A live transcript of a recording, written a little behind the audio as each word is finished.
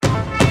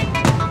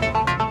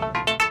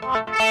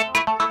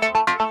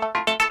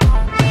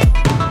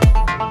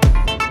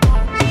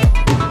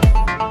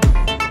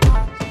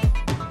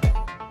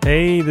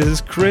This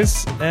is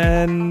Chris,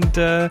 and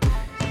I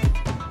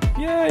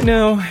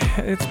know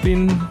it's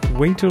been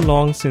way too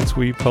long since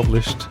we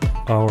published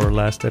our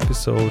last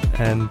episode,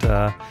 and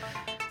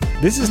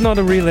this is not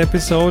a real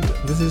episode.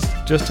 This is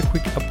just a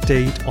quick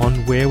update on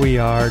where we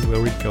are and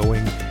where we're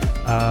going.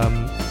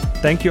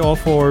 Thank you all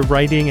for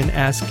writing and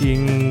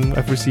asking.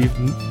 I've received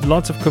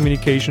lots of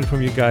communication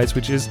from you guys,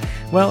 which is,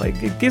 well,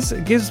 it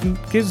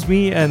gives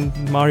me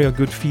and Mario a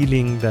good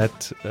feeling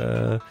that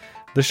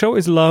the show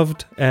is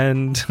loved,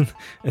 and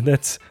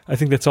I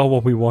think that's all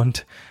what we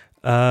want.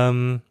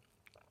 And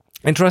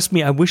trust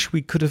me, I wish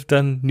we could have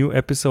done new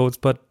episodes,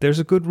 but there's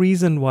a good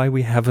reason why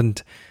we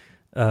haven't.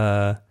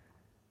 Here's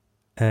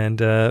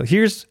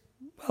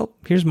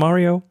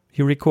Mario.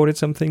 He recorded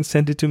something,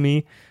 sent it to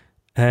me.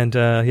 And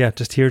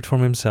just hear it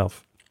from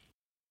himself.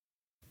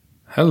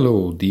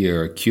 Hello,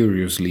 dear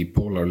Curiously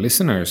Polar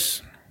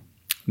listeners.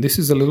 This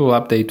is a little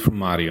update from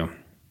Mario.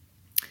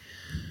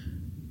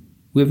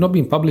 We have not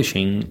been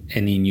publishing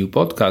any new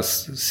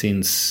podcasts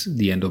since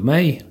the end of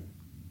May.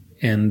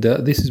 And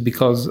this is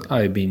because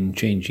I've been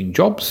changing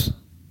jobs.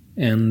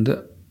 And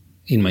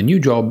in my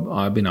new job,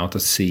 I've been out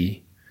at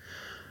sea.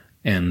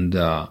 And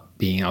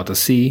being out at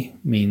sea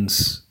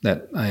means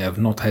that I have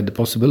not had the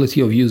possibility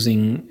of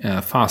using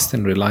a fast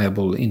and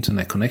reliable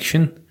internet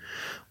connection,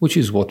 which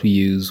is what we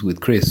use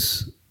with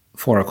Chris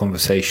for our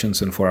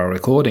conversations and for our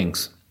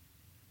recordings.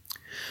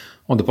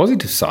 On the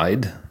positive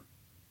side,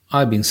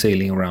 I've been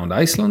sailing around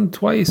Iceland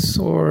twice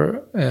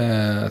or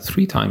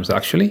 3 times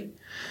actually,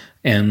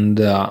 and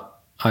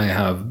I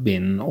have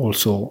been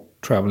also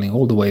traveling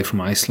all the way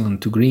from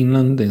Iceland to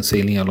Greenland and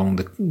sailing along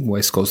the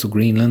west coast of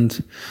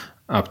Greenland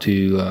up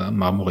to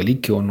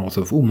Marmorelike or north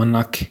of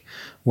Uummannaq,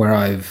 where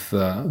I've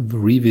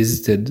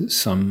revisited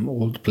some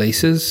old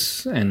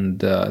places and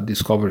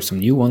discovered some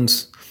new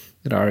ones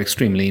that are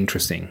extremely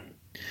interesting.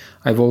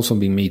 I've also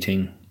been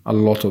meeting a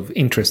lot of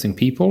interesting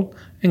people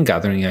and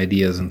gathering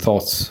ideas and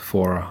thoughts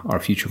for our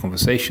future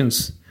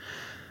conversations.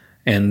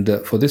 And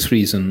for this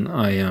reason,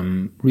 I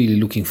am really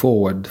looking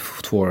forward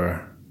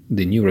for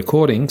the new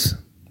recordings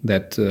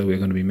that we're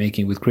going to be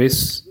making with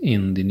Chris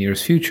in the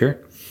nearest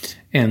future.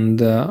 And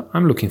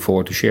I'm looking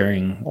forward to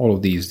sharing all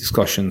of these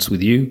discussions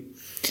with you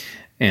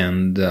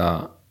and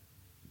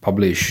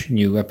publish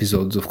new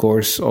episodes, of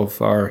course, of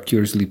our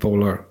Curiously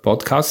Polar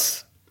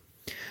podcasts.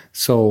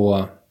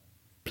 So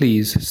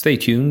please stay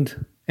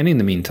tuned. And in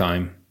the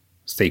meantime,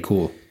 stay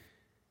cool.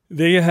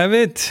 There you have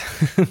it.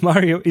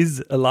 Mario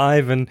is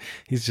alive and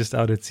he's just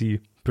out at sea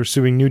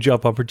pursuing new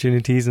job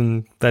opportunities.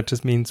 And that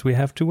just means we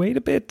have to wait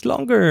a bit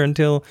longer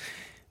until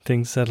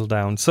things settle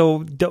down.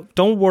 So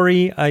don't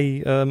worry.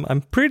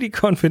 I'm pretty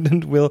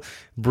confident we'll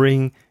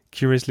bring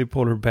Curiously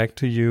Polar back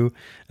to you.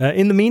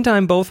 In the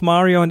meantime, both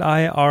Mario and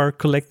I are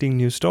collecting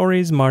new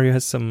stories. Mario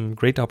has some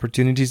great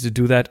opportunities to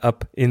do that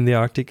up in the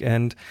Arctic,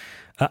 and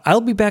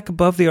I'll be back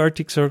above the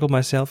Arctic Circle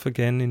myself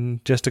again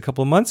in just a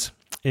couple of months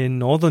in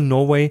northern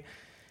Norway.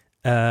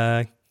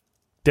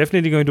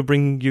 Definitely going to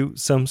bring you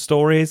some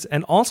stories.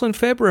 And also in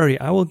February,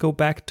 I will go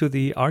back to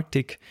the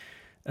Arctic,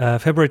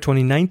 February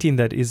 2019,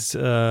 that is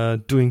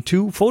doing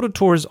 2 photo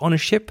tours on a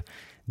ship,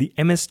 the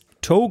MS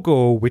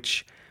Togo,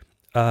 which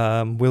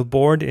will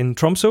board in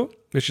Tromsø,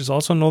 which is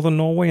also northern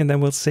Norway, and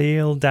then we'll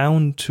sail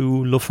down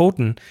to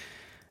Lofoten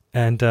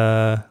and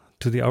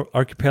to the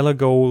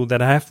archipelago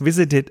that I have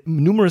visited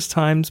numerous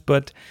times,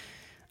 but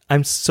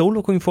I'm so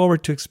looking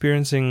forward to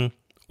experiencing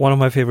one of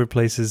my favorite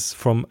places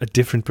from a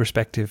different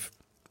perspective.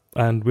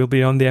 And we'll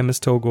be on the MS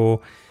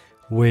Togo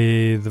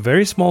with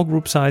very small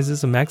group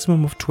sizes, a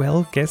maximum of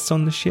 12 guests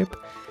on the ship.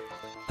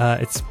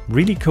 It's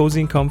really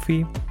cozy and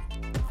comfy.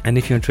 And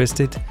if you're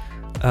interested,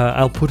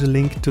 I'll put a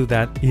link to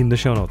that in the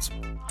show notes.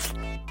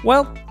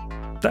 Well,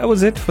 that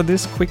was it for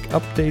this quick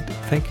update.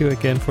 Thank you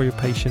again for your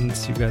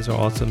patience. You guys are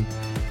awesome.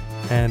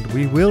 And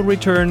we will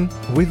return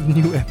with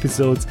new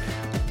episodes.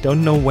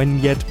 Don't know when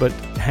yet, but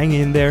hang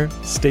in there,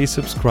 stay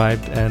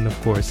subscribed, and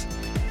of course,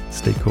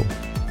 stay cool.